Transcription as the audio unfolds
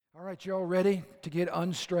right, you all ready to get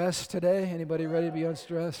unstressed today? Anybody ready to be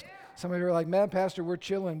unstressed? Some of you are like, man, Pastor, we're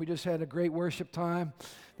chilling. We just had a great worship time.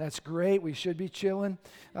 That's great. We should be chilling.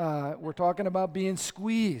 We're talking about being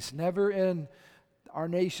squeezed. Never in our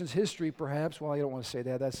nation's history, perhaps. Well, I don't want to say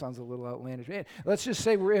that. That sounds a little outlandish. Let's just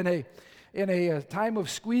say we're in a time of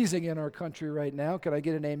squeezing in our country right now. Could I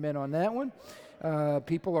get an amen on that one?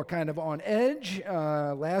 People are kind of on edge.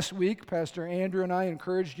 Last week, Pastor Andrew and I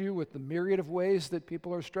encouraged you with the myriad of ways that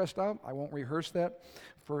people are stressed out. I won't rehearse that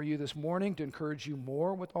for you this morning to encourage you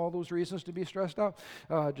more with all those reasons to be stressed out.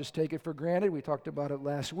 Just take it for granted. We talked about it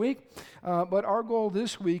last week. But our goal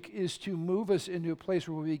this week is to move us into a place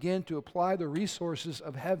where we begin to apply the resources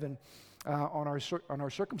of heaven on our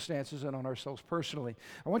circumstances and on ourselves personally.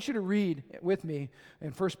 I want you to read with me in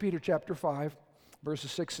 1 Peter chapter 5,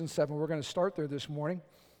 verses 6 and 7. We're going to start there this morning.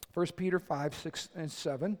 1 Peter 5, 6 and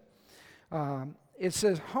 7. It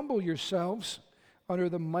says, humble yourselves under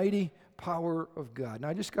the mighty power of God. Now,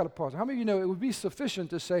 I just got to pause. How many of you know it would be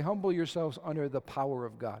sufficient to say, humble yourselves under the power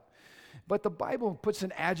of God? But the Bible puts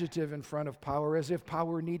an adjective in front of power as if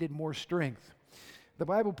power needed more strength. The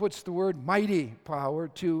Bible puts the word mighty power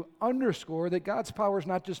to underscore that God's power is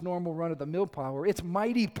not just normal run-of-the-mill power. It's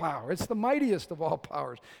mighty power. It's the mightiest of all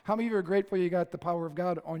powers. How many of you are grateful you got the power of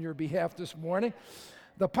God on your behalf this morning?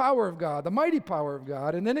 The power of God, the mighty power of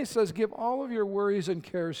God. And then it says, give all of your worries and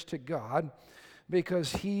cares to God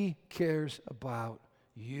because He cares about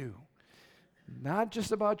you. Not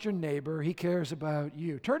just about your neighbor, He cares about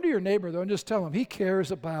you. Turn to your neighbor, though, and just tell him He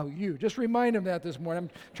cares about you. Just remind him that this morning. I'm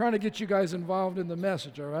trying to get you guys involved in the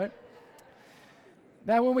message, all right?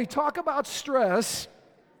 Now, when we talk about stress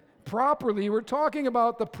properly, we're talking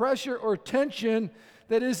about the pressure or tension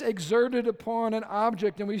that is exerted upon an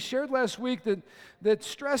object. And we shared last week that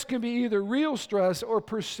stress can be either real stress or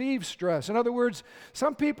perceived stress. In other words,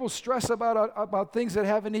 some people stress about things that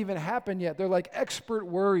haven't even happened yet. They're like expert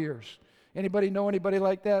worriers. Anybody know anybody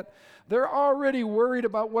like that? They're already worried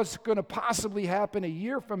about what's going to possibly happen a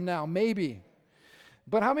year from now, maybe.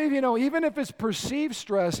 But how many of you know, even if it's perceived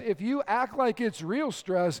stress, if you act like it's real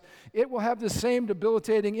stress, it will have the same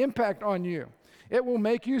debilitating impact on you. It will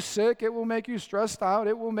make you sick. It will make you stressed out.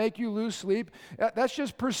 It will make you lose sleep. That's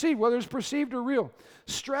just perceived, whether it's perceived or real.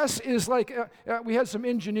 Stress is like, we had some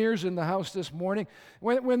engineers in the house this morning.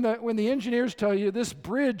 When the engineers tell you this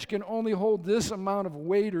bridge can only hold this amount of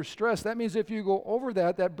weight or stress, that means if you go over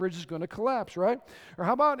that bridge is going to collapse, right? Or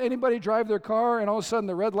how about anybody drive their car and all of a sudden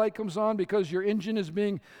the red light comes on because your engine is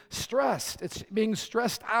being stressed. It's being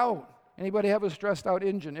stressed out. Anybody have a stressed out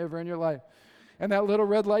engine ever in your life? And that little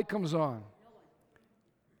red light comes on.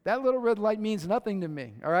 That little red light means nothing to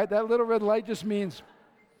me, all right? That little red light just means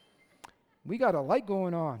we got a light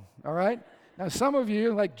going on, all right? Now, some of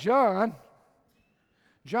you, like John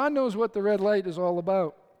knows what the red light is all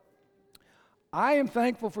about. I am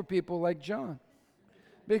thankful for people like John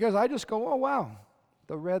because I just go, oh, wow,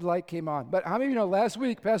 the red light came on. But how many of you know last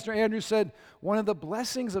week, Pastor Andrew said one of the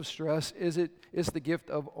blessings of stress is the gift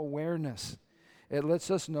of awareness. It lets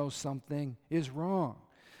us know something is wrong.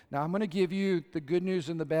 Now, I'm going to give you the good news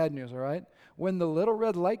and the bad news, all right? When the little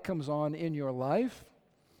red light comes on in your life,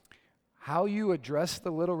 how you address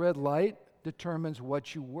the little red light determines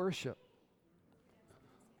what you worship.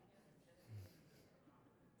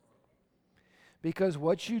 Because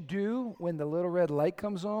what you do when the little red light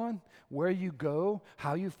comes on, where you go,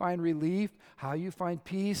 how you find relief, how you find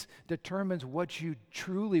peace, determines what you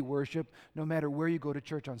truly worship no matter where you go to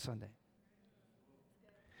church on Sunday.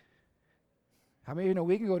 How many of you know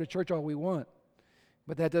we can go to church all we want,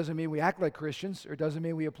 but that doesn't mean we act like Christians or doesn't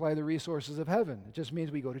mean we apply the resources of heaven. It just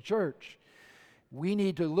means we go to church. We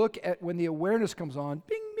need to look at when the awareness comes on,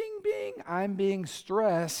 bing, bing, bing, I'm being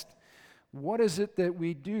stressed. What is it that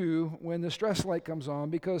we do when the stress light comes on?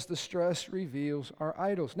 Because the stress reveals our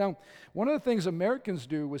idols. Now, one of the things Americans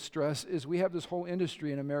do with stress is we have this whole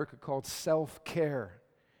industry in America called self-care.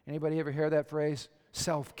 Anybody ever hear that phrase?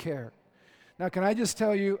 Self-care. Now, can I just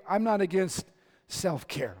tell you, I'm not against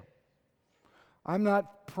self-care. I'm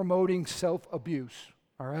not promoting self-abuse,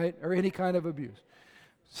 all right, or any kind of abuse.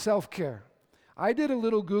 Self-care. I did a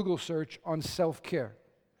little Google search on self-care.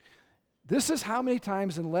 This is how many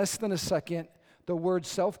times in less than a second the word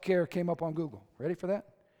self-care came up on Google. Ready for that?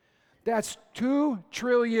 That's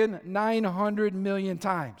 2,900,000,000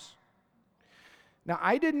 times. Now,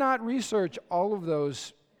 I did not research all of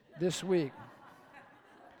those this week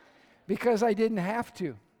because I didn't have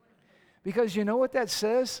to. Because you know what that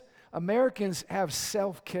says? Americans have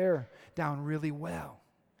self-care down really well.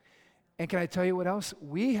 And can I tell you what else?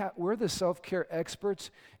 We're the self-care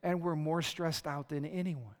experts, and we're more stressed out than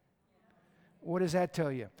anyone. What does that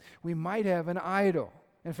tell you? We might have an idol.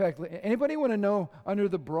 In fact, anybody want to know, under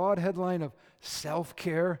the broad headline of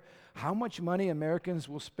self-care, how much money Americans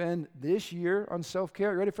will spend this year on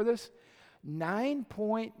self-care? You ready for this?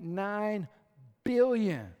 $9.9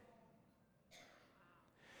 billion.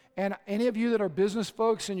 And any of you that are business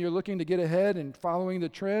folks and you're looking to get ahead and following the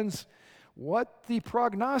trends, what the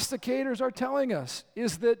prognosticators are telling us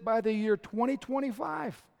is that by the year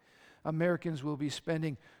 2025, Americans will be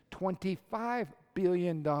spending $25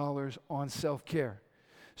 billion on self-care.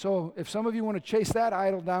 So if some of you want to chase that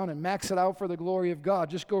idol down and max it out for the glory of God,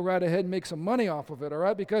 just go right ahead and make some money off of it, all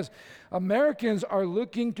right? Because Americans are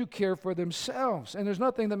looking to care for themselves, and there's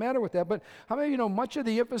nothing the matter with that. But how many of you know much of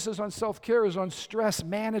the emphasis on self-care is on stress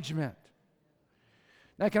management?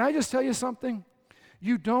 Now, can I just tell you something?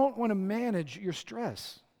 You don't want to manage your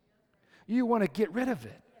stress. You want to get rid of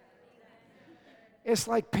it. It's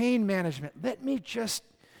like pain management. Let me just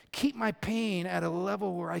keep my pain at a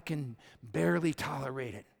level where I can barely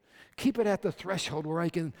tolerate it. Keep it at the threshold where I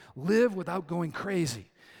can live without going crazy.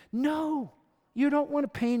 No, you don't want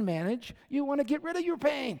to pain manage. You want to get rid of your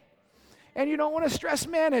pain. And you don't want to stress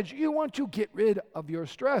manage. You want to get rid of your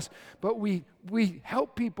stress. But we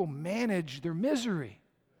help people manage their misery.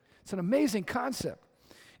 It's an amazing concept.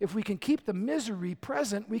 If we can keep the misery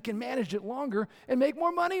present, we can manage it longer and make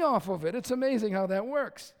more money off of it. It's amazing how that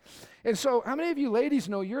works. And so, how many of you ladies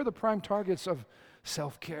know you're the prime targets of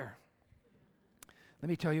self-care? Let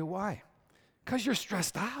me tell you why. Because you're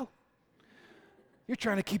stressed out. You're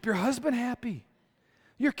trying to keep your husband happy,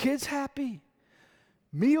 your kids happy,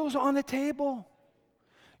 meals on the table.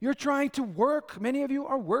 You're trying to work. Many of you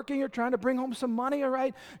are working. You're trying to bring home some money, all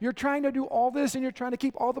right? You're trying to do all this, and you're trying to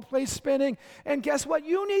keep all the place spinning. And guess what?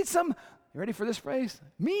 You need some, you ready for this phrase?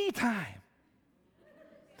 Me time.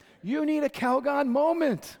 You need a Calgon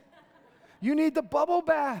moment. You need the bubble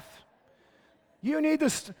bath. You need the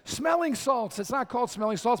smelling salts. It's not called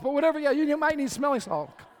smelling salts, but whatever. Yeah, you might need smelling salt.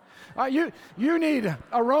 You need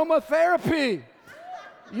aromatherapy.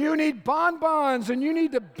 You need bonbons, and you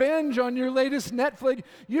need to binge on your latest Netflix.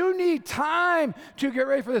 You need time to get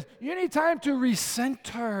ready for this. You need time to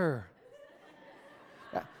recenter.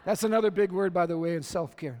 That's another big word, by the way, in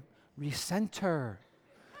self-care. Recenter.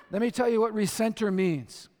 Let me tell you what recenter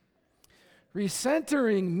means.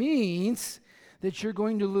 Recentering means that you're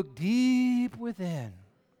going to look deep within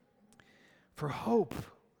for hope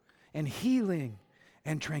and healing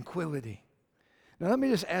and tranquility. Now, let me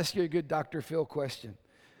just ask you a good Dr. Phil question.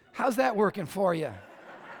 How's that working for you?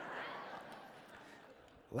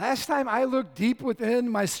 Last time I looked deep within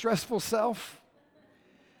my stressful self,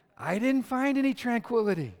 I didn't find any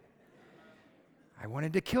tranquility. I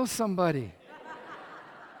wanted to kill somebody.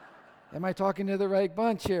 Am I talking to the right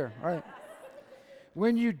bunch here? All right.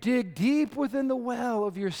 When you dig deep within the well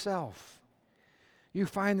of yourself, you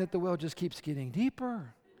find that the well just keeps getting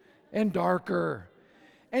deeper and darker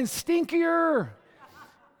and stinkier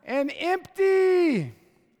and empty.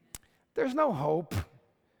 There's no hope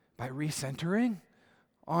by recentering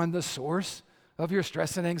on the source of your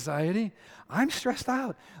stress and anxiety. I'm stressed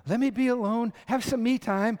out. Let me be alone, have some me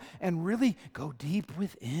time, and really go deep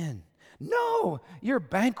within. No, you're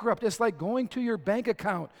bankrupt. It's like going to your bank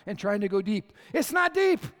account and trying to go deep. It's not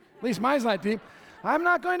deep. At least mine's not deep. I'm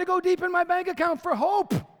not going to go deep in my bank account for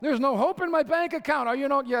hope. There's no hope in my bank account. Oh, you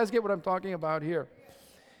guys get what I'm talking about here.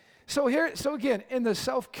 So again, in the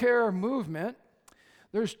self-care movement,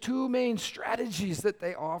 there's two main strategies that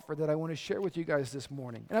they offer that I want to share with you guys this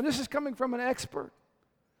morning. And this is coming from an expert.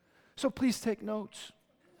 So please take notes,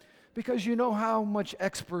 because you know how much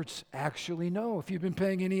experts actually know if you've been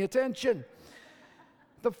paying any attention.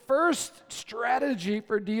 The first strategy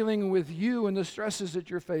for dealing with you and the stresses that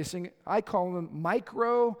you're facing, I call them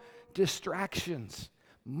micro distractions.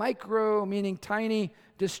 Micro meaning tiny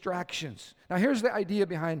distractions. Now here's the idea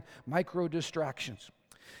behind micro distractions.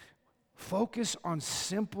 Focus on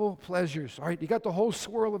simple pleasures, all right? You got the whole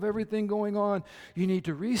swirl of everything going on. You need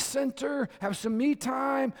to recenter, have some me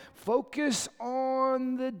time, focus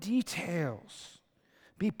on the details.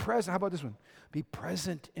 Be present. How about this one? Be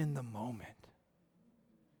present in the moment.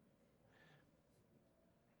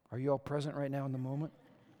 Are you all present right now in the moment?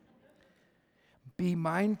 Be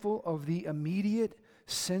mindful of the immediate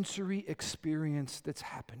sensory experience that's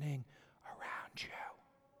happening around you.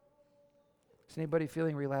 Is anybody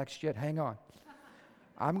feeling relaxed yet? Hang on.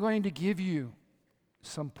 I'm going to give you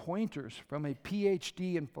some pointers from a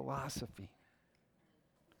PhD in philosophy.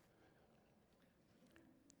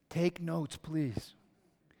 Take notes, please.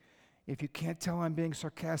 If you can't tell I'm being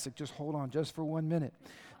sarcastic, just hold on just for 1 minute.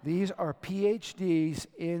 These are PhDs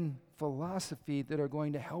in philosophy that are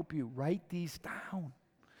going to help you. Write these down,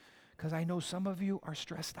 because I know some of you are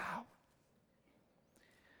stressed out.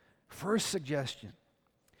 First suggestion,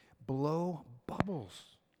 blow bubbles.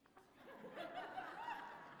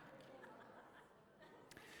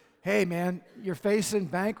 Hey, man, you're facing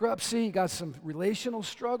bankruptcy, you got some relational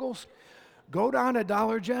struggles, go down to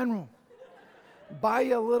Dollar General. Buy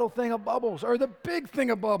you a little thing of bubbles, or the big thing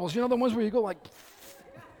of bubbles. You know, the ones where you go like,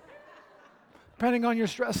 depending on your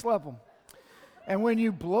stress level. And when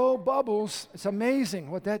you blow bubbles, it's amazing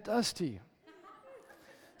what that does to you.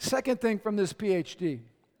 Second thing from this PhD,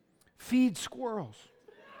 feed squirrels.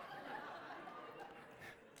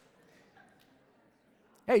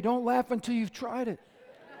 Hey, don't laugh until you've tried it.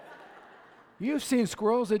 You've seen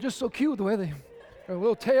squirrels, they're just so cute the way their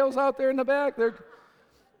little tails out there in the back.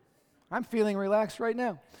 I'm feeling relaxed right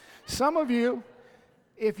now. Some of you,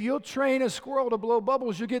 if you'll train a squirrel to blow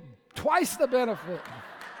bubbles, you get twice the benefit.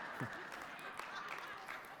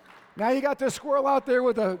 Now you got this squirrel out there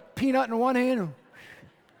with a peanut in one hand.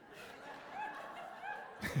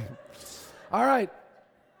 All right.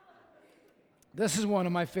 This is one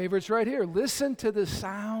of my favorites right here. Listen to the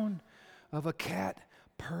sound of a cat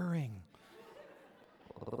purring.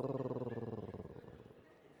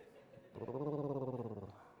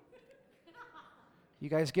 You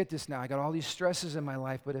guys get this now. I got all these stresses in my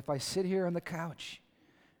life, but if I sit here on the couch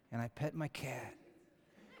and I pet my cat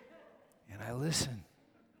and I listen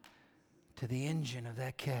to the engine of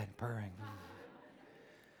that cat purring,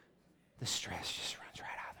 the stress just runs right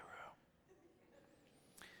out of the room.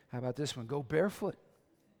 How about this one? Go barefoot.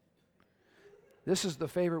 This is the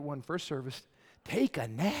favorite one, first service. Take a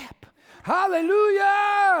nap.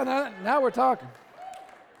 Hallelujah! Now we're talking.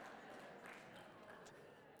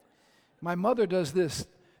 My mother does this.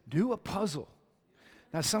 Do a puzzle.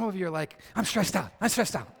 Now some of you are like, I'm stressed out.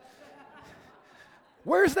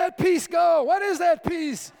 Where's that piece go? What is that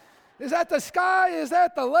piece? Is that the sky? Is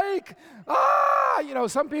that the lake? You know,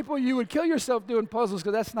 some people, you would kill yourself doing puzzles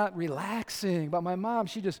because that's not relaxing. But my mom,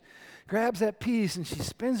 she just grabs that piece and she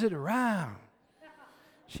spins it around.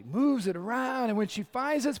 She moves it around, and when she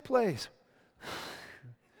finds its place,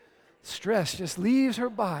 stress just leaves her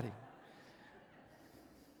body.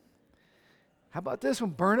 How about this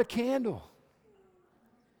one? Burn a candle.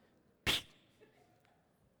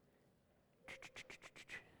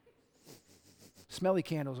 Smelly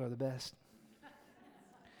candles are the best.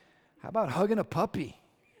 How about hugging a puppy?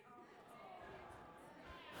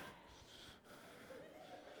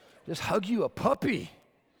 Just hug you a puppy.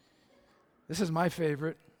 This is my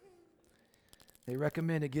favorite. They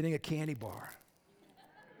recommended getting a candy bar.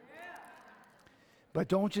 But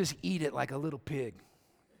don't just eat it like a little pig.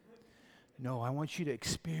 No, I want you to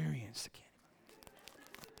experience the candy.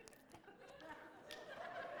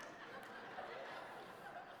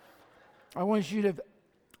 I want you to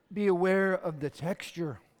be aware of the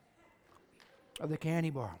texture of the candy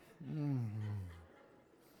bar.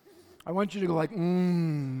 I want you to go like,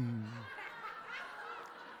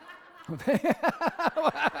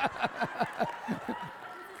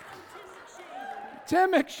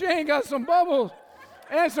 Tim McShane got some bubbles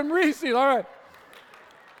and some Reese's. All right.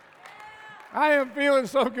 I am feeling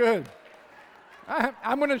so good.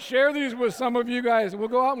 I'm going to share these with some of you guys. We'll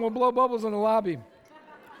go out and we'll blow bubbles in the lobby.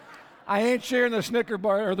 I ain't sharing the Snicker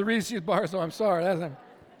bar or the Reese's bar, so I'm sorry.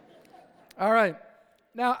 All right.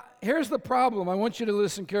 Now, here's the problem. I want you to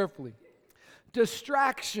listen carefully.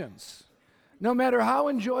 Distractions, no matter how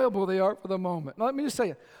enjoyable they are for the moment. Now, let me just tell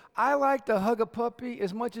you, I like to hug a puppy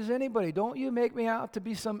as much as anybody. Don't you make me out to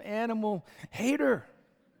be some animal hater.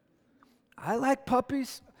 I like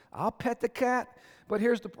puppies. I'll pet the cat. But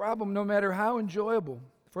here's the problem. No matter how enjoyable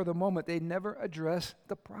for the moment, they never address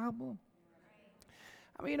the problem.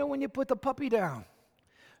 I mean, you know, when you put the puppy down,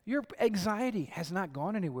 your anxiety has not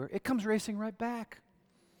gone anywhere. It comes racing right back.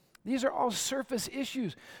 These are all surface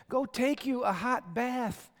issues. Go take you a hot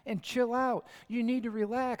bath and chill out. You need to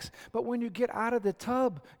relax. But when you get out of the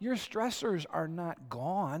tub, your stressors are not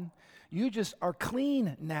gone. You just are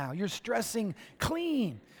clean now. You're stressing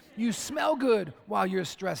clean. You smell good while you're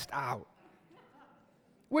stressed out,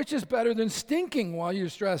 which is better than stinking while you're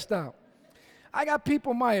stressed out. I got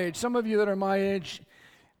people my age, some of you that are my age,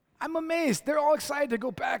 I'm amazed. They're all excited to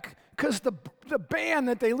go back because the band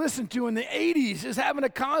that they listened to in the 80s is having a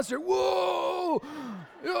concert. Whoa!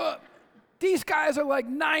 These guys are like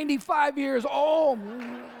 95 years old.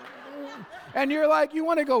 And you're like, you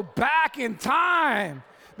want to go back in time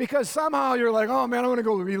because somehow you're like, oh man, I want to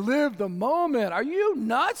go relive the moment. Are you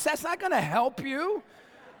nuts? That's not going to help you.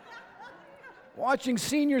 Watching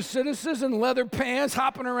senior citizens in leather pants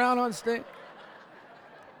hopping around on stage.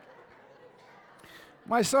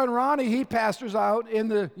 My son Ronnie, he pastors out in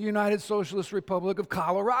the United Socialist Republic of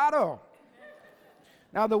Colorado.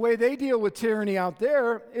 Now, the way they deal with tyranny out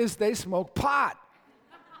there is they smoke pot.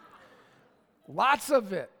 Lots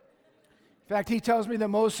of it. In fact, he tells me that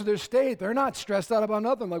most of their state, they're not stressed out about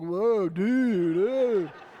nothing. Like, whoa,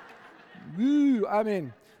 dude, I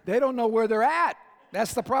mean, they don't know where they're at.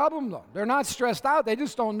 That's the problem, though. They're not stressed out. They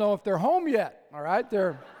just don't know if they're home yet, all right?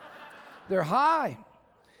 They're high.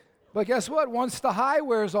 But guess what? Once the high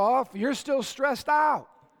wears off, you're still stressed out.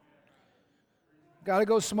 Got to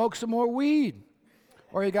go smoke some more weed,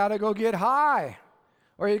 or you got to go get high,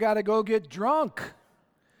 or you got to go get drunk.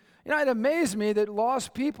 You know, it amazed me that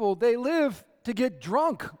lost people, they live to get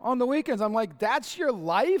drunk on the weekends. I'm like, that's your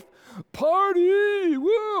life? Party,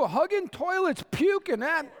 woo, hugging toilets, puking.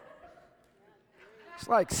 That. It's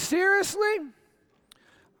like, seriously?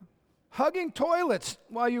 Hugging toilets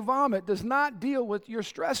while you vomit does not deal with your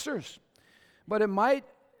stressors, but it might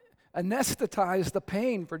anesthetize the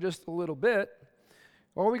pain for just a little bit.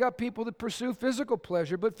 Or we got people that pursue physical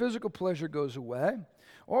pleasure, but physical pleasure goes away.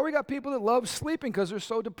 Or we got people that love sleeping because they're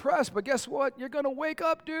so depressed, but guess what? You're going to wake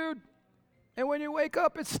up, dude. And when you wake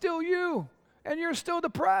up, it's still you, and you're still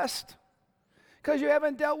depressed because you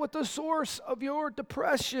haven't dealt with the source of your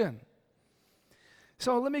depression.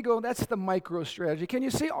 So let me go, that's the micro strategy. Can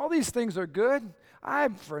you see all these things are good?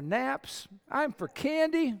 I'm for naps. I'm for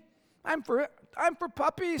candy. I'm for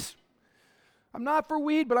puppies. I'm not for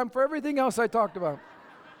weed, but I'm for everything else I talked about.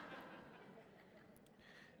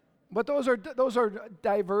 But those are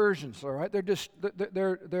diversions, all right? They're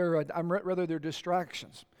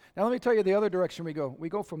distractions. Now let me tell you the other direction we go. We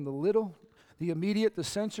go from the immediate, the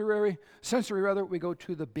sensory, we go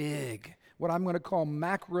to the big, what I'm going to call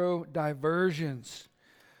macro diversions.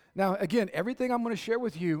 Now, again, everything I'm going to share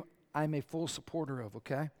with you, I'm a full supporter of,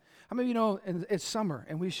 okay? How many of you know it's summer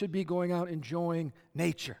and we should be going out enjoying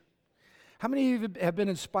nature? How many of you have been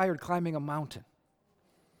inspired climbing a mountain?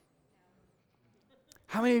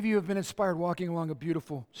 How many of you have been inspired walking along a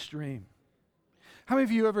beautiful stream? How many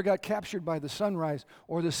of you ever got captured by the sunrise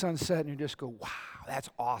or the sunset and you just go, wow, that's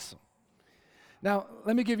awesome? Now,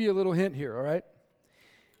 let me give you a little hint here, all right?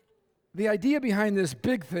 The idea behind this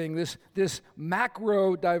big thing, this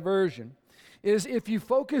macro diversion, is if you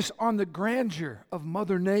focus on the grandeur of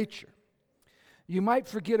Mother Nature, you might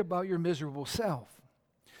forget about your miserable self.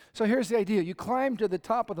 So here's the idea. You climb to the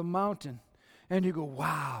top of the mountain and you go,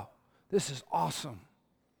 wow, this is awesome.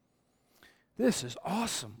 This is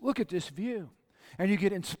awesome. Look at this view. And you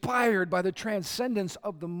get inspired by the transcendence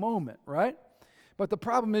of the moment, right? But the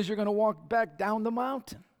problem is you're going to walk back down the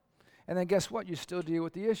mountain. And then guess what? You still deal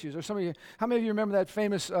with the issues. Or some of you, how many of you remember that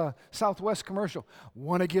famous Southwest commercial?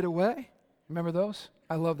 Want to get away? Remember those?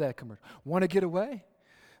 I love that commercial. Want to get away?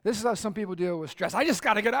 This is how some people deal with stress. I just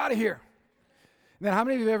got to get out of here. And then how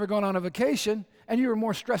many of you have ever gone on a vacation and you were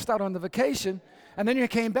more stressed out on the vacation and then you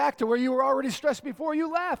came back to where you were already stressed before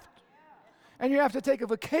you left? And you have to take a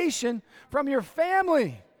vacation from your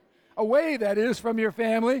family, away that is from your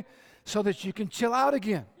family, so that you can chill out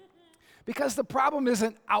again. Because the problem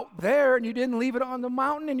isn't out there and you didn't leave it on the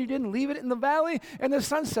mountain and you didn't leave it in the valley and the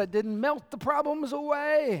sunset didn't melt the problems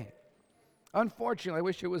away. Unfortunately, I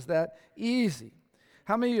wish it was that easy.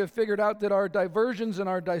 How many of you have figured out that our diversions and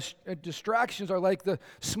our distractions are like the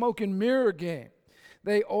smoke and mirror game?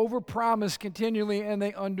 They overpromise continually and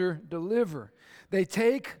they underdeliver. They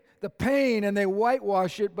take the pain and they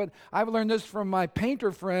whitewash it, but I've learned this from my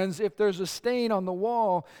painter friends. If there's a stain on the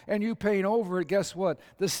wall and you paint over it, guess what?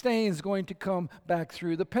 The stain's going to come back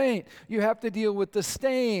through the paint. You have to deal with the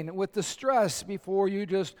stain, with the stress before you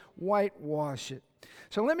just whitewash it.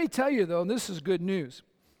 So let me tell you though, and this is good news.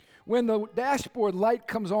 When the dashboard light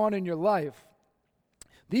comes on in your life,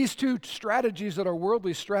 these two strategies that are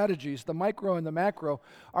worldly strategies, the micro and the macro,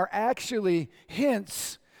 are actually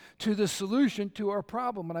hints to the solution to our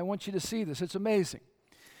problem. And I want you to see this. It's amazing.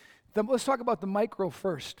 Let's talk about the micro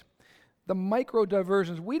first. The micro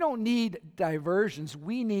diversions. We don't need diversions.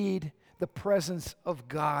 We need the presence of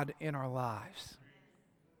God in our lives.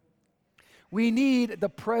 We need the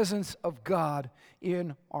presence of God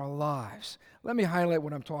in our lives. Let me highlight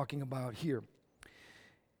what I'm talking about here.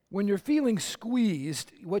 When you're feeling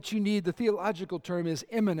squeezed, what you need, the theological term is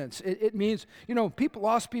imminence. It means,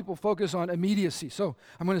 lost people focus on immediacy. So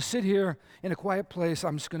I'm going to sit here in a quiet place.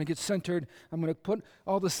 I'm just going to get centered. I'm going to put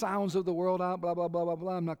all the sounds of the world out, blah, blah, blah, blah,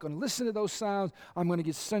 blah. I'm not going to listen to those sounds. I'm going to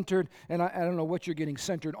get centered. And I don't know what you're getting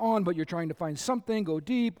centered on, but you're trying to find something, go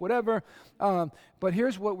deep, whatever. But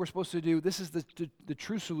here's what we're supposed to do. This is the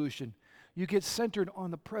true solution. You get centered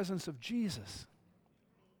on the presence of Jesus.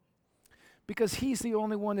 Because he's the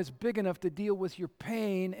only one that's big enough to deal with your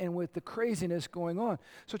pain and with the craziness going on.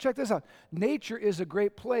 So check this out. Nature is a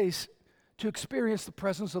great place to experience the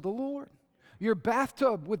presence of the Lord. Your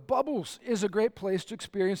bathtub with bubbles is a great place to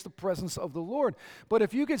experience the presence of the Lord. But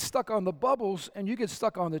if you get stuck on the bubbles and you get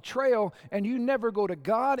stuck on the trail and you never go to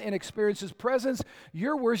God and experience His presence,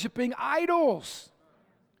 you're worshiping idols.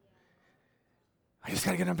 I just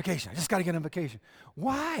got to get on vacation. I just got to get on vacation.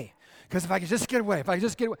 Why? Because if I could just get away,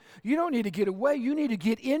 you don't need to get away. You need to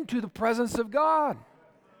get into the presence of God.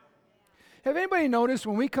 Have anybody noticed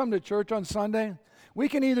when we come to church on Sunday, we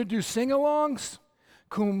can either do sing-alongs,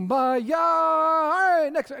 kumbaya, all right,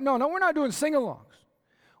 next. No, we're not doing sing-alongs.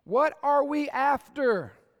 What are we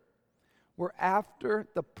after? We're after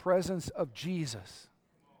the presence of Jesus.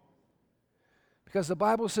 Because the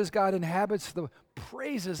Bible says God inhabits the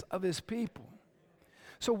praises of His people.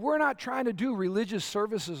 So we're not trying to do religious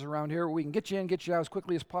services around here where we can get you in, get you out as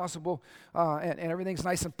quickly as possible, and everything's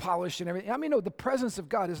nice and polished and everything. I mean, no, the presence of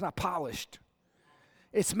God is not polished.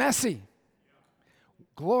 It's messy,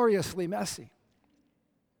 gloriously messy.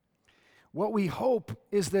 What we hope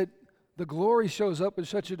is that the glory shows up in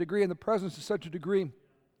such a degree and the presence to such a degree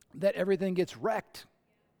that everything gets wrecked.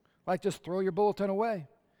 Like just throw your bulletin away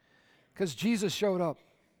because Jesus showed up.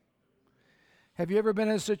 Have you ever been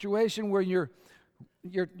in a situation where you're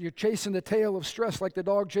chasing the tail of stress like the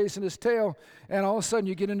dog chasing his tail, and all of a sudden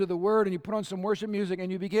you get into the Word and you put on some worship music and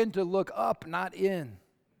you begin to look up, not in.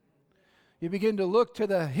 You begin to look to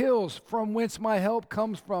the hills from whence my help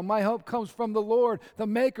comes from. My help comes from the Lord, the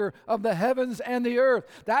maker of the heavens and the earth.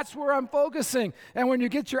 That's where I'm focusing. And when you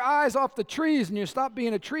get your eyes off the trees and you stop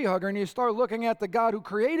being a tree hugger and you start looking at the God who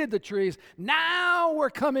created the trees, now we're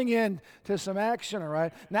coming in to some action, all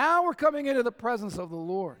right? Now we're coming into the presence of the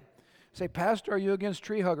Lord. Say, Pastor, are you against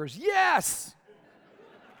tree huggers? Yes!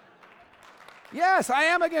 Yes, I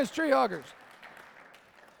am against tree huggers.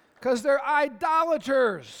 Because they're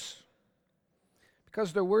idolaters.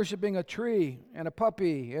 Because they're worshiping a tree and a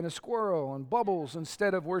puppy and a squirrel and bubbles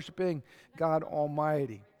instead of worshiping God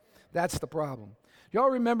Almighty. That's the problem. Y'all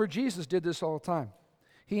remember Jesus did this all the time.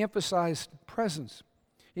 He emphasized presence.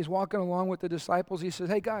 He's walking along with the disciples. He says,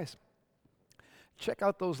 hey guys, check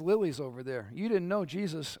out those lilies over there. You didn't know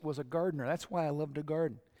Jesus was a gardener. That's why I love to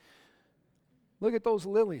garden. Look at those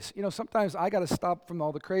lilies. You know, sometimes I got to stop from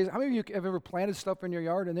all the crazy. How many of you have ever planted stuff in your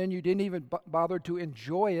yard and then you didn't even bother to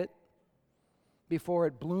enjoy it before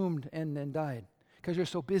it bloomed and then died? Because you're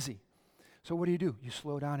so busy. So what do? You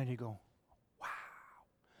slow down and you go, wow,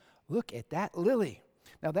 look at that lily.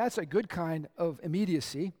 Now that's a good kind of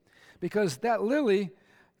immediacy because that lily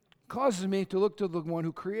causes me to look to the one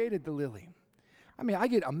who created the lily. I mean, I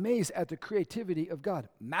get amazed at the creativity of God.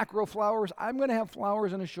 Macro flowers, I'm going to have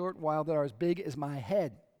flowers in a short while that are as big as my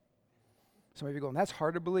head. Some of you are going, that's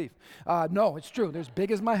hard to believe. No, it's true. There's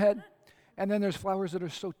big as my head, and then there's flowers that are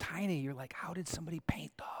so tiny. You're like, how did somebody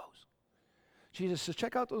paint those? Jesus says,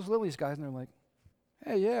 check out those lilies, guys. And they're like,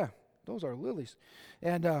 hey, yeah, those are lilies.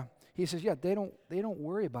 And he says, yeah, they don't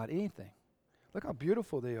worry about anything. Look how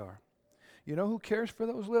beautiful they are. You know who cares for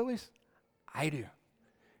those lilies? I do.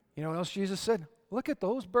 You know what else Jesus said? Look at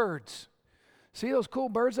those birds. See those cool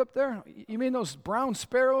birds up there? You mean those brown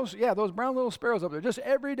sparrows? Yeah, those brown little sparrows up there. Just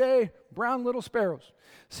everyday brown little sparrows.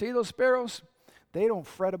 See those sparrows? They don't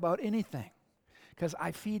fret about anything because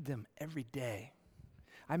I feed them every day.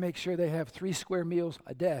 I make sure they have 3 square meals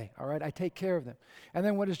a day, all right? I take care of them. And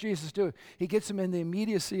then what does Jesus do? He gets them in the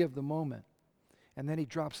immediacy of the moment, and then he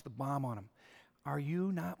drops the bomb on them. Are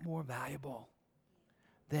you not more valuable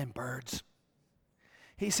than birds?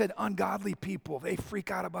 He said, ungodly people, they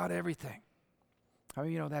freak out about everything. I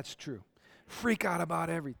mean, you know, that's true. Freak out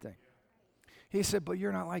about everything. He said, but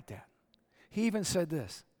you're not like that. He even said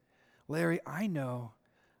this, Larry, I know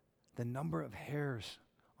the number of hairs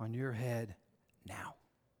on your head now.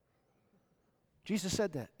 Jesus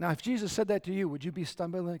said that. Now, if Jesus said that to you, would you be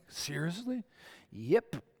stumbling like, seriously?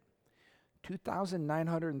 Yep.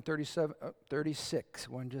 2,936.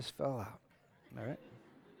 One just fell out. All right?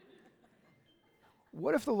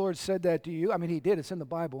 What if the Lord said that to you? I mean, he did. It's in the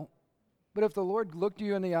Bible. But if the Lord looked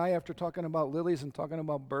you in the eye after talking about lilies and talking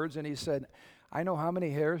about birds, and he said, I know how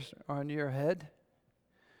many hairs are on your head,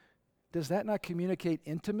 does that not communicate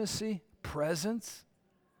intimacy, presence?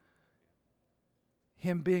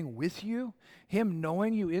 Him being with you? Him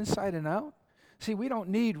knowing you inside and out? See, we don't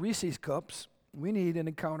need Reese's cups. We need an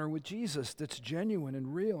encounter with Jesus that's genuine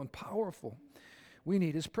and real and powerful. We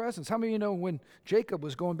need his presence. How many of you know when Jacob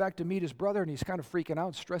was going back to meet his brother and he's kind of freaking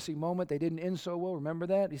out, stressy moment, they didn't end so well, remember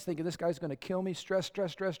that? He's thinking this guy's going to kill me, stress.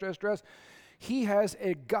 He has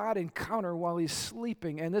a God encounter while he's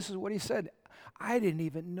sleeping, and this is what he said, I didn't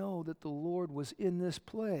even know that the Lord was in this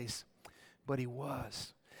place, but he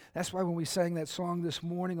was. That's why when we sang that song this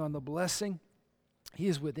morning on the blessing, He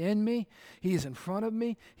is within me. He is in front of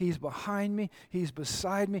me. He's behind me. He's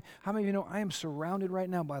beside me. How many of you know I am surrounded right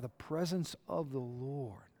now by the presence of the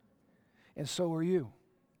Lord? And so are you.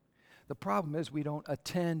 The problem is we don't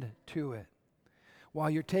attend to it. While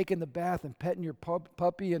you're taking the bath and petting your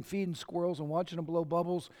puppy and feeding squirrels and watching them blow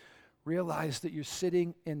bubbles, realize that you're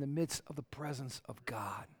sitting in the midst of the presence of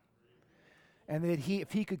God. And that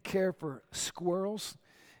if he could care for squirrels,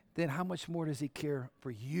 then how much more does he care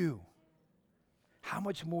for you? How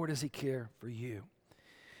much more does he care for you?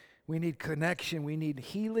 We need connection. We need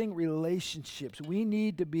healing relationships. We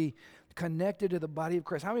need to be connected to the body of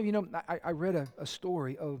Christ. How many of you know, I read a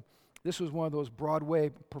story of, this was one of those Broadway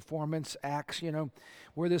performance acts,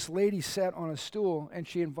 where this lady sat on a stool and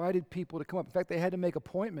she invited people to come up. In fact, they had to make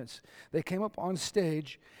appointments. They came up on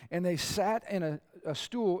stage and they sat in a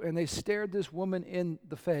stool and they stared this woman in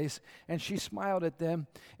the face and she smiled at them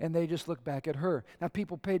and they just looked back at her. Now,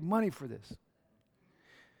 people paid money for this.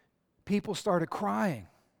 People started crying.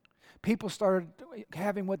 People started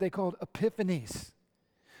having what they called epiphanies.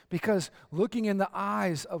 Because looking in the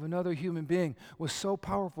eyes of another human being was so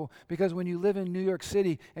powerful. Because when you live in New York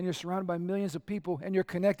City and you're surrounded by millions of people and you're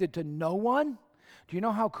connected to no one, do you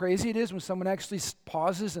know how crazy it is when someone actually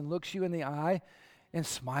pauses and looks you in the eye and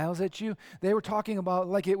smiles at you? They were talking about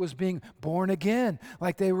like it was being born again,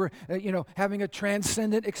 like they were, having a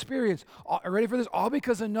transcendent experience. Ready for this? All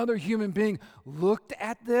because another human being looked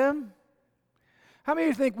at them. How many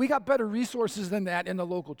of you think we got better resources than that in the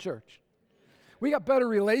local church? We got better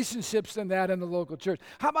relationships than that in the local church.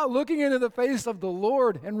 How about looking into the face of the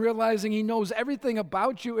Lord and realizing he knows everything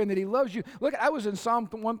about you and that he loves you? Look, I was in Psalm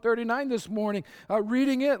 139 this morning,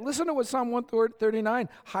 reading it. Listen to what Psalm 139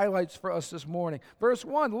 highlights for us this morning. Verse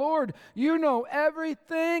 1, Lord, you know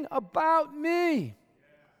everything about me.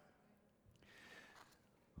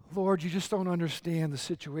 Lord, you just don't understand the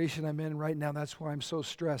situation I'm in right now. That's why I'm so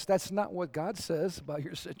stressed. That's not what God says about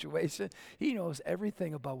your situation. He knows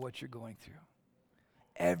everything about what you're going through.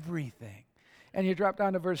 Everything. And you drop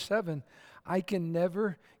down to verse 7, I can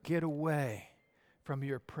never get away from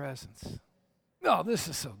your presence. Oh, this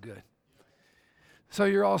is so good. So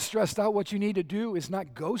you're all stressed out. What you need to do is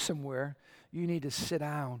not go somewhere. You need to sit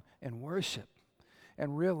down and worship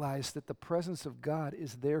and realize that the presence of God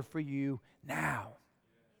is there for you now.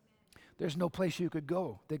 There's no place you could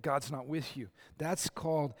go that God's not with you. That's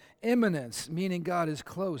called imminence, meaning God is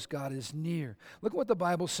close, God is near. Look what the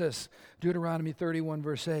Bible says, Deuteronomy 31,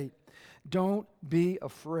 verse 8. Don't be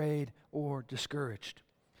afraid or discouraged,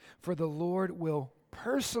 for the Lord will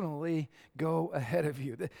personally go ahead of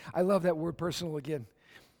you. I love that word personal again,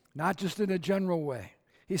 not just in a general way.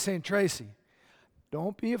 He's saying, Tracy,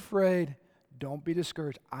 don't be afraid, don't be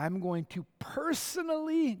discouraged. I'm going to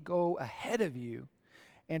personally go ahead of you,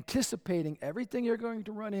 anticipating everything you're going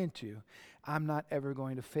to run into. I'm not ever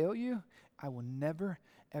going to fail you. I will never,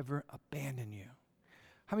 ever abandon you.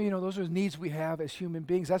 How many of you know those are needs we have as human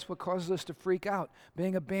beings? That's what causes us to freak out.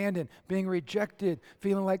 Being abandoned, being rejected,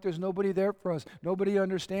 feeling like there's nobody there for us. Nobody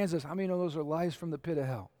understands us. How many of you know those are lies from the pit of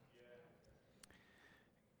hell?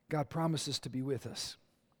 God promises to be with us.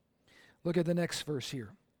 Look at the next verse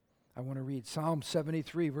here. I want to read Psalm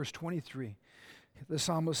 73, verse 23. The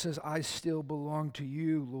psalmist says, I still belong to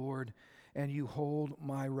you, Lord, and you hold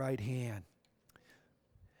my right hand.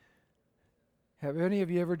 Have any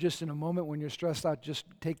of you ever just in a moment when you're stressed out, just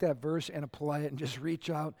take that verse and apply it and just reach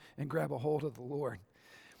out and grab a hold of the Lord?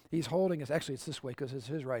 He's holding us. Actually, it's this way because it's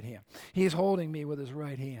his right hand. He's holding me with his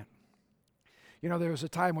right hand. You know, there was a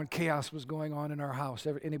time when chaos was going on in our house.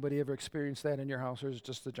 Anybody ever experienced that in your house, or is it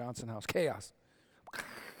just the Johnson house? Chaos.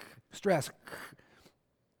 Stress.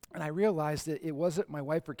 And I realized that it wasn't my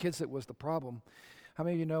wife or kids that was the problem. How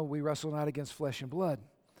many of you know we wrestle not against flesh and blood?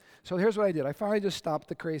 So here's what I did. I finally just stopped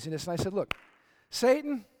the craziness and I said, look,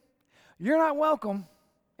 Satan, you're not welcome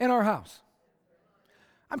in our house.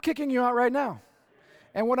 I'm kicking you out right now.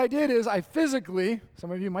 And what I did is I physically,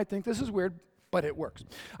 some of you might think this is weird, but it works.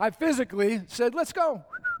 I physically said, let's go.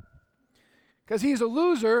 Because he's a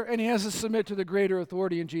loser and he has to submit to the greater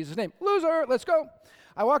authority in Jesus' name. Loser, let's go.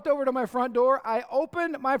 I walked over to my front door. I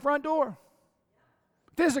opened my front door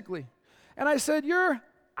physically. And I said, you're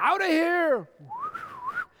out of here.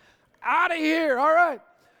 Out of here. All right.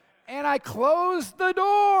 And I closed the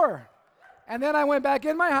door. And then I went back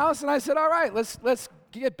in my house and I said, all right, let's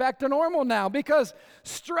get back to normal now, because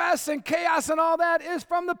stress and chaos and all that is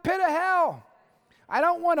from the pit of hell. I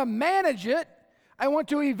don't want to manage it. I want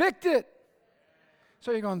to evict it.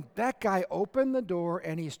 So you're going, that guy opened the door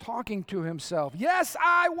and he's talking to himself. Yes,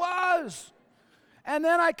 I was. And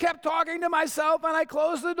then I kept talking to myself and I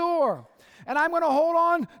closed the door. And I'm going to hold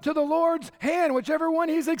on to the Lord's hand, whichever one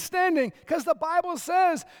He's extending, because the Bible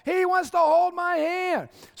says He wants to hold my hand.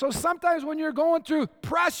 So sometimes when you're going through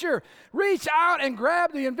pressure, reach out and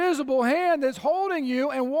grab the invisible hand that's holding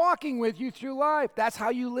you and walking with you through life. That's how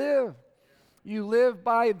you live. You live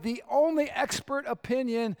by the only expert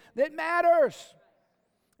opinion that matters.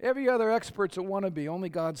 Every other expert's a wannabe. Only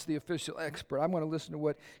God's the official expert. I'm going to listen to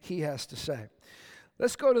what He has to say.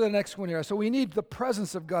 Let's go to the next one here. So we need the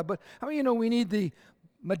presence of God, but how many of you know we need the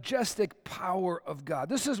majestic power of God?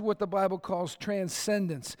 This is what the Bible calls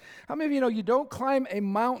transcendence. How many of you know you don't climb a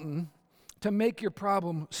mountain to make your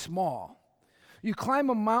problem small? You climb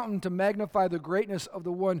a mountain to magnify the greatness of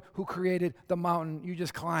the one who created the mountain you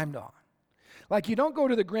just climbed on. Like you don't go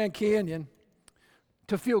to the Grand Canyon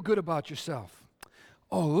to feel good about yourself.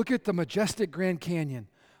 Oh, look at the majestic Grand Canyon.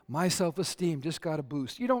 My self-esteem just got a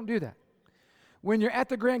boost. You don't do that. When you're at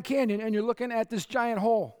the Grand Canyon and you're looking at this giant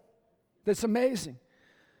hole that's amazing,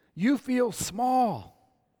 you feel small.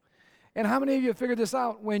 And how many of you have figured this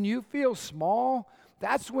out? When you feel small,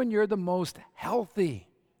 that's when you're the most healthy.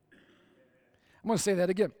 I'm going to say that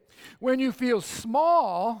again. When you feel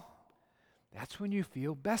small, that's when you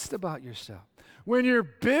feel best about yourself. When you're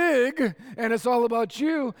big and it's all about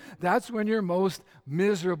you, that's when you're most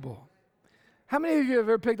miserable. How many of you have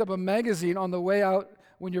ever picked up a magazine on the way out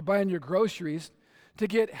when you're buying your groceries to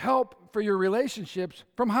get help for your relationships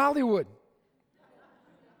from Hollywood?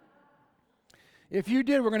 If you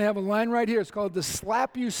did, we're going to have a line right here. It's called the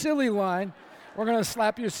Slap You Silly line. We're going to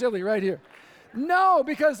slap you silly right here. No,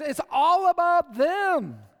 because it's all about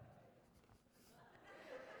them.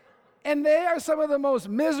 And they are some of the most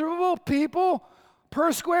miserable people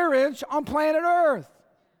per square inch on planet Earth.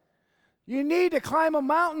 You need to climb a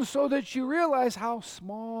mountain so that you realize how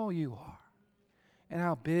small you are and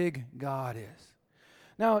how big God is.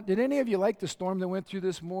 Now, did any of you like the storm that went through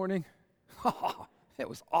this morning? Oh, it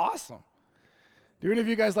was awesome. Do any of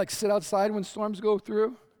you guys like sit outside when storms go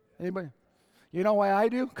through? Anybody? You know why I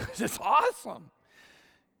do? Because it's awesome.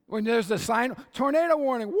 When there's the sign, tornado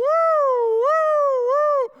warning, woo, woo,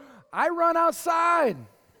 woo, I run outside.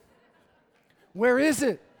 Where is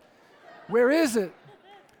it? Where is it?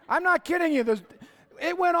 I'm not kidding you.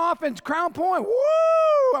 It went off in Crown Point,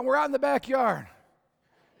 woo, and we're out in the backyard.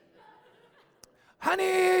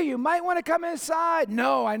 Honey, you might want to come inside.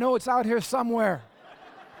 No, I know it's out here somewhere.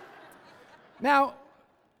 Now,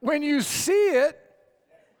 when you see it,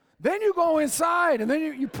 then you go inside, and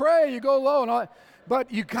then you pray, you go low, and all that.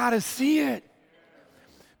 But you got to see it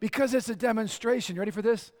because it's a demonstration. You ready for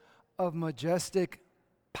this? Of majestic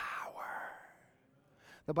power.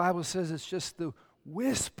 The Bible says it's just the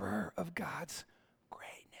whisper of God's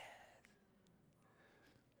greatness.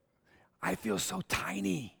 I feel so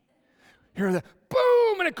tiny. Hear the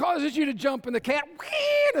boom, and it causes you to jump, and the cat,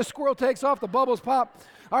 whee, the squirrel takes off, the bubbles pop.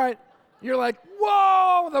 All right, you're like,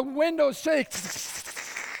 whoa, the windows shake.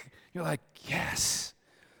 You're like, yes,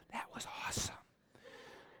 that was awesome.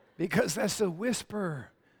 Because that's the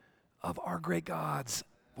whisper of our great God's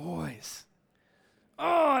voice. Oh,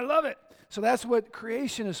 I love it. So that's what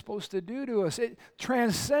creation is supposed to do to us.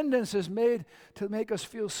 Transcendence is made to make us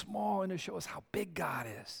feel small and to show us how big God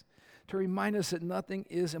is, to remind us that nothing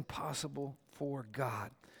is impossible for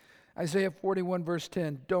God. Isaiah 41 verse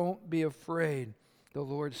 10, don't be afraid. The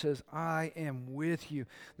Lord says, I am with you.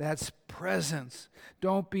 That's presence.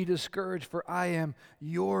 Don't be discouraged, for I am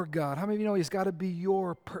your God. How many of you know He's got to be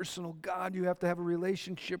your personal God? You have to have a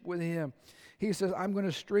relationship with Him. He says, I'm going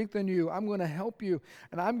to strengthen you. I'm going to help you.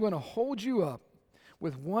 And I'm going to hold you up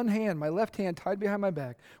with one hand, my left hand tied behind my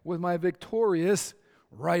back, with my victorious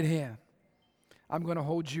right hand. I'm going to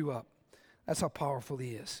hold you up. That's how powerful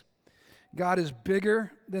He is. God is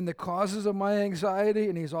bigger than the causes of my anxiety,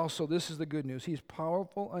 and He's also, this is the good news, He's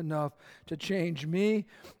powerful enough to change me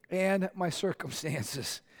and my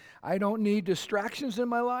circumstances. I don't need distractions in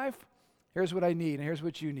my life. Here's what I need, and here's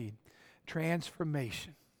what you need.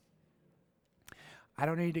 Transformation. I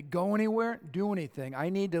don't need to go anywhere, do anything. I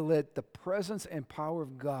need to let the presence and power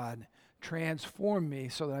of God transform me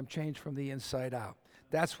so that I'm changed from the inside out.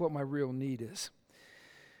 That's what my real need is.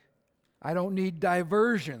 I don't need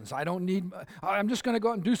diversions. I'm just going to go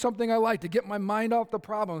out and do something I like to get my mind off the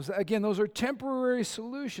problems. Again, those are temporary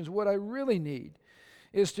solutions. What I really need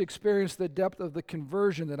is to experience the depth of the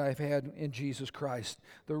conversion that I've had in Jesus Christ,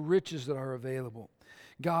 the riches that are available.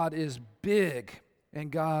 God is big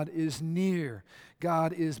and God is near.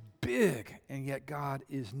 God is big and yet God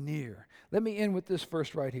is near. Let me end with this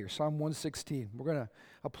verse right here, Psalm 116. We're going to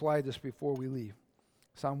apply this before we leave.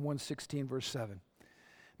 Psalm 116, verse 7.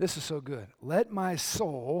 This is so good. Let my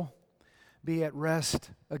soul be at rest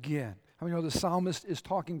again. How many know the psalmist is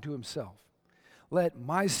talking to himself? let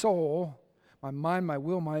my soul, my mind, my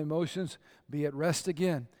will, my emotions be at rest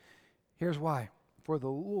again. Here's why. For the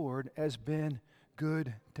Lord has been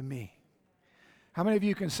good to me. How many of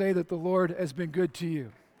you can say that the Lord has been good to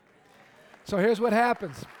you? So here's what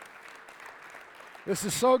happens. This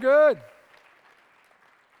is so good.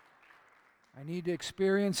 I need to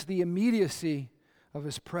experience the immediacy of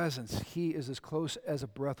His presence. He is as close as a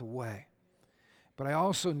breath away. But I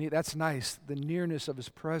also need, that's nice, the nearness of His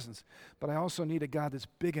presence. But I also need a God that's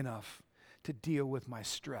big enough to deal with my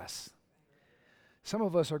stress. Some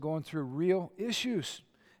of us are going through real issues,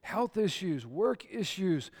 health issues, work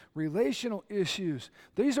issues, relational issues.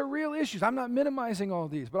 These are real issues. I'm not minimizing all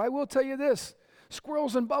these, but I will tell you this.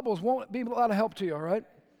 Squirrels and bubbles won't be a lot of help to you, all right?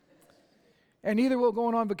 And neither will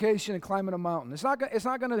going on vacation and climbing a mountain. It's not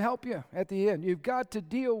going to help you at the end. You've got to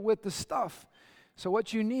deal with the stuff. So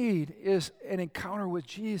what you need is an encounter with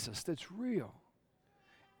Jesus that's real.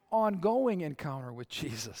 Ongoing encounter with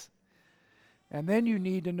Jesus. And then you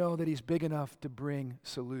need to know that He's big enough to bring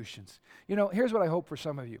solutions. You know, here's what I hope for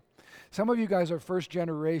some of you. Some of you guys are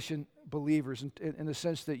first-generation believers in the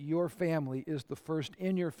sense that your family is the first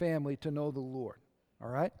in your family to know the Lord, all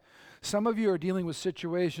right? Some of you are dealing with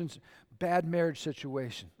situations, bad marriage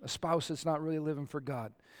situation, a spouse that's not really living for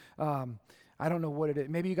God. I don't know what it is.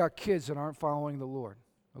 Maybe you got kids that aren't following the Lord,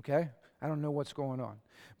 okay? I don't know what's going on.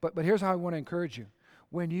 But here's how I want to encourage you.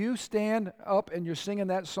 When you stand up and you're singing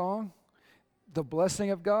that song, the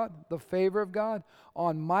blessing of God, the favor of God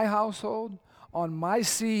on my household, on my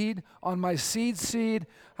seed, on my seed's seed.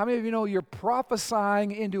 How many of you know you're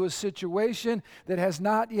prophesying into a situation that has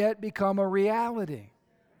not yet become a reality?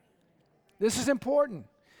 This is important.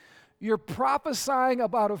 You're prophesying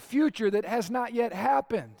about a future that has not yet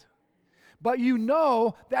happened, but you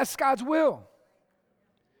know that's God's will.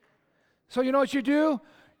 So you know what you do?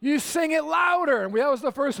 You sing it louder. And that was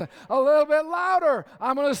the first one. A little bit louder.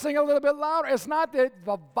 I'm going to sing a little bit louder. It's not that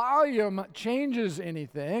the volume changes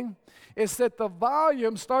anything. It's that the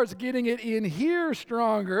volume starts getting it in here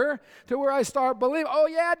stronger to where I start believing, oh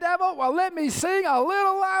yeah, devil, well let me sing a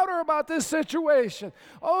little louder about this situation.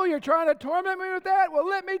 Oh, you're trying to torment me with that? Well,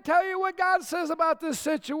 let me tell you what God says about this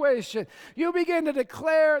situation. You begin to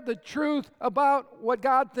declare the truth about what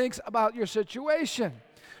God thinks about your situation.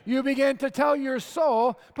 You begin to tell your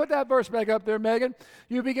soul, put that verse back up there, Megan.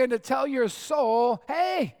 You begin to tell your soul,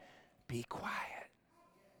 hey, be quiet.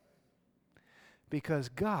 Because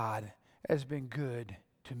God has been good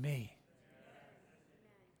to me.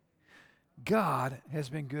 God has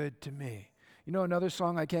been good to me. You know another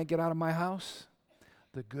song I can't get out of my house?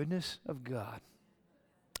 The goodness of God.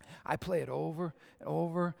 I play it over and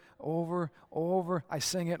over. I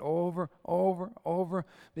sing it over,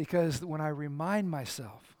 because when I remind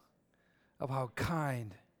myself of how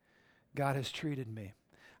kind God has treated me,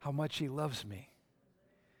 how much He loves me,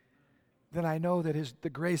 then I know that the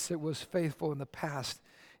grace that was faithful in the past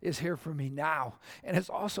is here for me now, and it's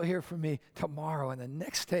also here for me tomorrow and the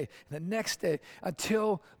next day,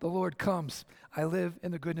 until the Lord comes. I live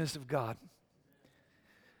in the goodness of God.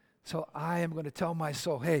 So I am going to tell my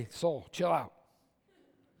soul, hey, soul, chill out.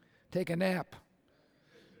 Take a nap.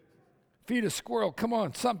 Feed a squirrel. Come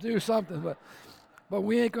on, do something. But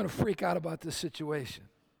we ain't going to freak out about this situation.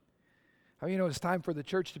 I mean, it's time for the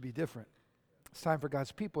church to be different. It's time for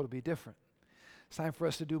God's people to be different. It's time for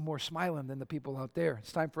us to do more smiling than the people out there.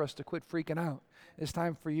 It's time for us to quit freaking out. It's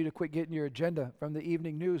time for you to quit getting your agenda from the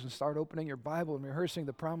evening news and start opening your Bible and rehearsing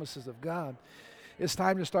the promises of God. It's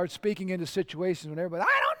time to start speaking into situations when everybody,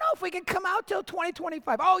 I don't know if we can come out till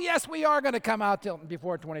 2025. Oh, yes, we are going to come out till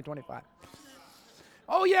before 2025.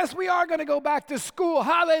 Oh, yes, we are going to go back to school.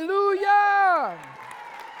 Hallelujah.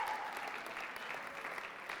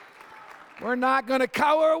 We're not going to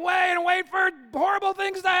cower away and wait for horrible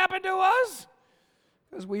things to happen to us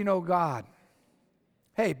because we know God.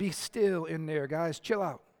 Hey, be still in there, guys. Chill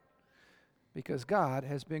out because God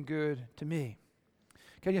has been good to me.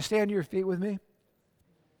 Can you stand to your feet with me?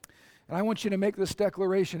 And I want you to make this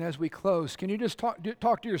declaration as we close. Can you just talk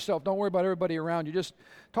to yourself? Don't worry about everybody around you. Just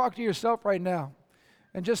talk to yourself right now.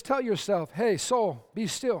 And just tell yourself, hey, soul, be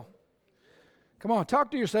still. Come on,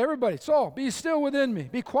 talk to yourself. Everybody, soul, be still within me.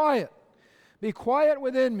 Be quiet. Be quiet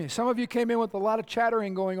within me. Some of you came in with a lot of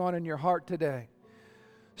chattering going on in your heart today.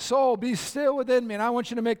 Soul, be still within me. And I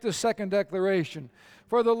want you to make this second declaration.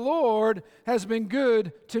 For the Lord has been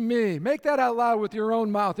good to me. Make that out loud with your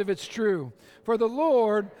own mouth if it's true. For the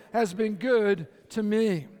Lord has been good to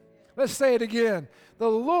me. Let's say it again. The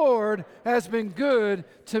Lord has been good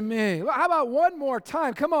to me. How about one more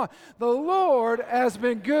time? Come on. The Lord has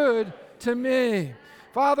been good to me.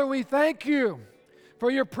 Father, we thank you for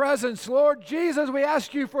your presence. Lord Jesus, we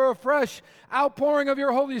ask you for a fresh outpouring of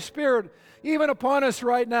your Holy Spirit, even upon us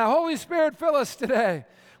right now. Holy Spirit, fill us today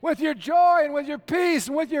with your joy and with your peace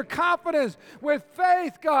and with your confidence, with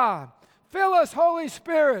faith, God. Fill us, Holy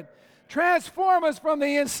Spirit. Transform us from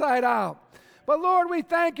the inside out. But Lord, we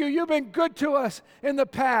thank you. You've been good to us in the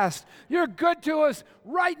past. You're good to us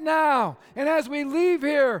right now. And as we leave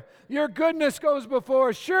here, your goodness goes before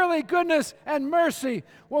us. Surely goodness and mercy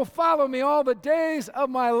will follow me all the days of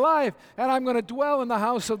my life, and I'm going to dwell in the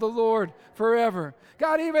house of the Lord forever.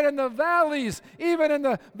 God, even in the valleys, even in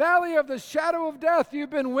the valley of the shadow of death, you've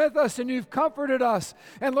been with us and you've comforted us.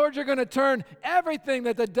 And Lord, you're going to turn everything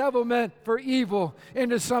that the devil meant for evil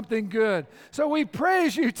into something good. So we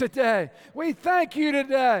praise you today. We thank you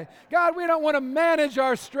today. God, we don't want to manage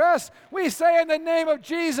our stress. We say in the name of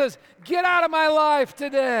Jesus, get out of my life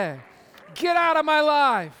today. Get out of my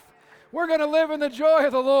life. We're going to live in the joy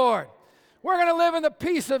of the Lord. We're going to live in the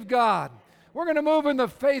peace of God. We're going to move in the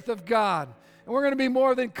faith of God. And we're going to be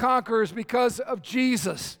more than conquerors because of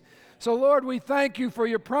Jesus. So, Lord, we thank you for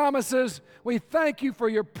your promises. We thank you for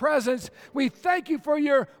your presence. We thank you for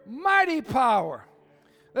your mighty power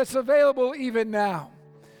that's available even now.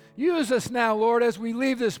 Use us now, Lord, as we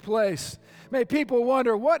leave this place. May people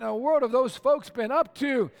wonder, what in the world have those folks been up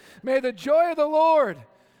to? May the joy of the Lord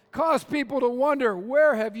cause people to wonder,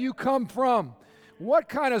 where have you come from? What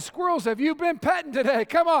kind of squirrels have you been petting today?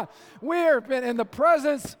 Come on. We've been in the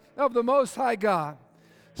presence of the Most High God.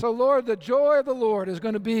 So, Lord, the joy of the Lord is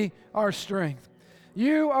going to be our strength.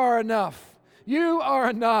 You are enough. You are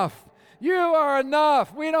enough. You are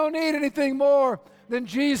enough. We don't need anything more than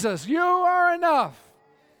Jesus. You are enough.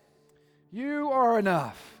 You are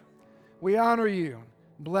enough. We honor you.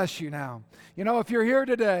 Bless you now. You know, if you're here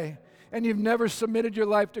today and you've never submitted your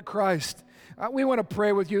life to Christ, we want to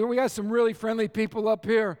pray with you. We got some really friendly people up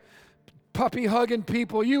here, puppy-hugging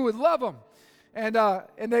people. You would love them. And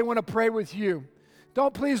they want to pray with you.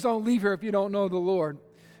 Please don't leave here if you don't know the Lord.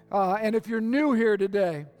 And if you're new here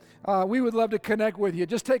today, we would love to connect with you.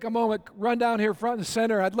 Just take a moment, run down here front and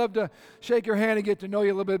center. I'd love to shake your hand and get to know you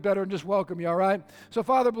a little bit better and just welcome you, all right? So,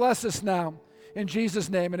 Father, bless us now in Jesus'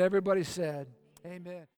 name. And everybody said, amen.